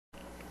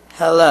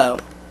Hello.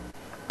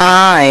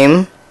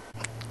 I'm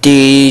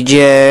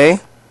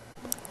DJ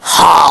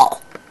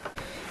Hall.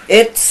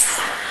 It's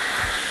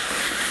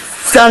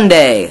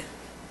Sunday.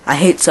 I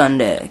hate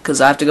Sunday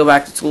because I have to go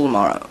back to school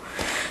tomorrow.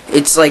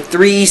 It's like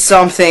 3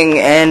 something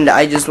and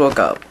I just woke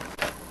up.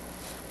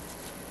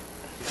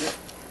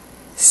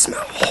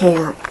 Smell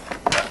horrible.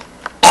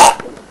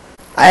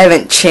 I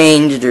haven't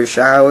changed or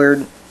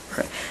showered.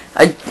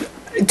 I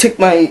took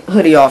my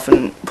hoodie off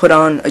and put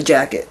on a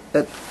jacket.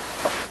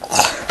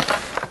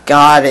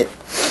 Got it.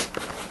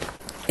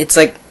 It's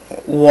like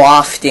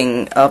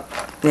wafting up.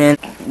 Man,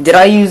 did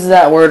I use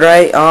that word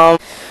right? I'm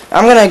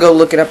gonna go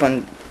look it up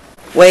on.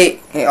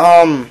 Wait, there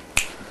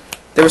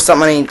was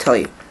something I need to tell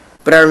you,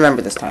 but I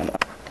remember this time.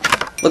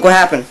 Look what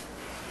happened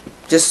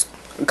just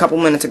a couple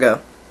minutes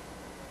ago.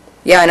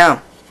 Yeah, I know.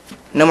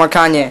 No more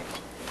Kanye.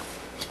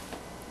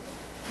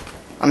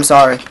 I'm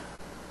sorry.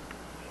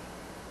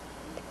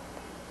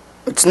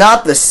 It's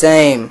not the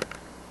same.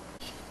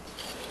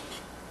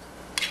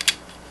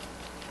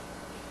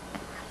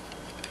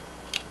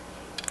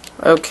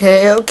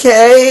 Okay.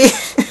 Okay.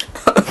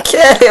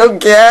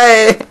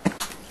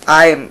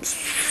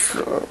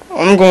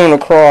 I'm going to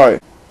cry.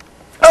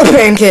 Oh,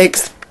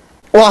 pancakes.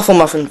 Waffle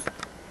muffins.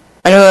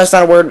 I know that's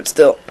not a word, but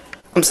still.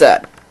 I'm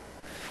sad.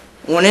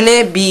 Wouldn't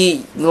it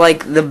be,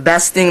 like, the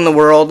best thing in the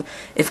world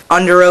if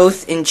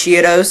Underoath and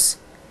Chiodos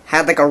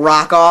had, like, a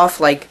rock-off,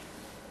 like,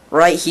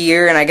 right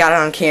here, and I got it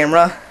on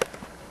camera?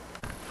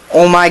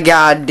 Oh my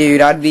god,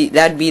 dude,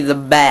 that'd be the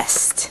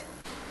best.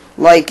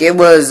 Like, it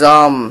was,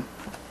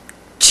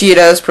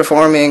 Chiodos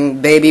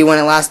performing Baby When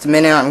It Lasts a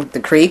Minute on the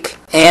Creek,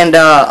 and,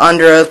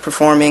 Underoath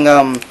performing,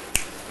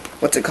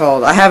 what's it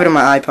called? I have it in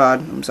my iPod,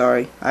 I'm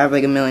sorry. I have,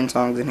 like, a million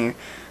songs in here.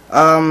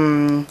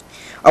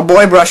 A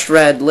Boy Brushed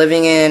Red,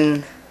 living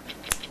in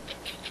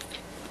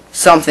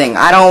something.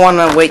 I don't want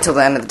to wait till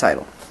the end of the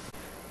title.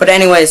 But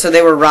anyway, so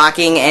they were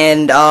rocking,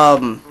 and,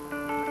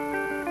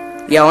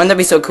 yeah, wouldn't that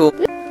be so cool?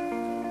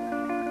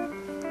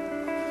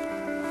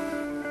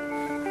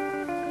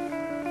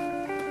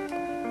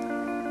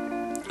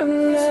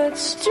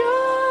 Let's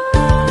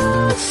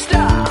just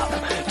stop,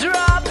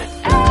 drop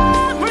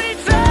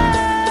everything,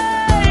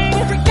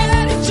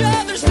 forget each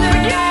other's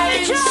name,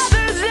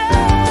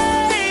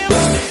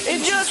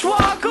 and just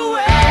walk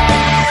away.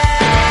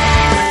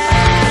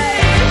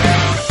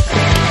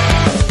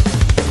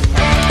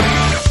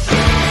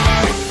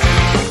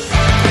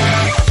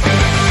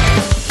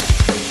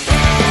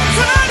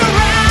 Turn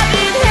around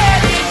and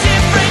head in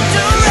different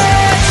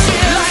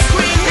directions,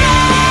 like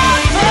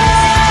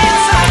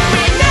we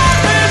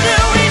never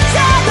knew each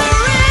other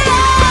at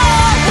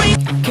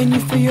all. Can you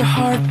feel your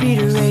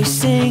heartbeat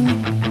racing?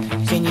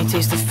 Can you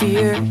taste the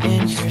fear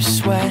in your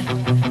sweat?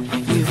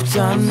 You've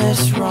done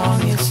this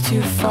wrong, it's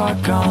too far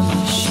gone.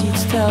 These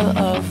sheets tell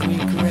of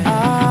regret.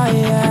 I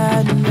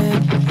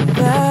admit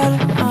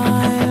that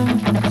I'm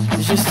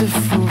just a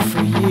fool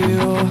for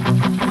you.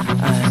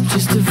 I'm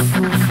just a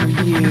fool for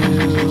you.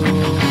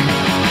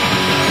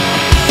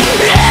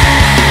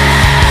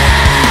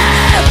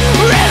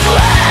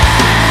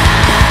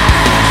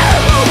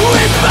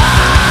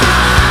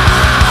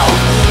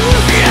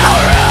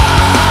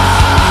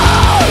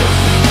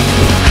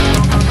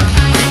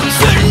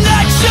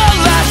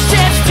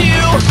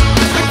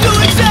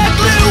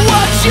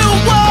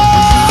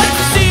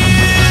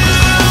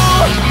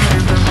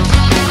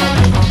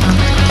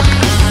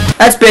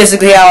 That's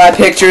basically how I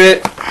picture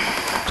it.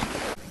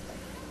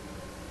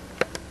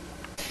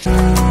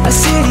 A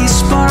city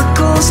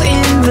sparkles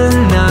in the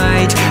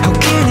night. How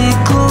can it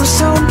glow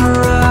so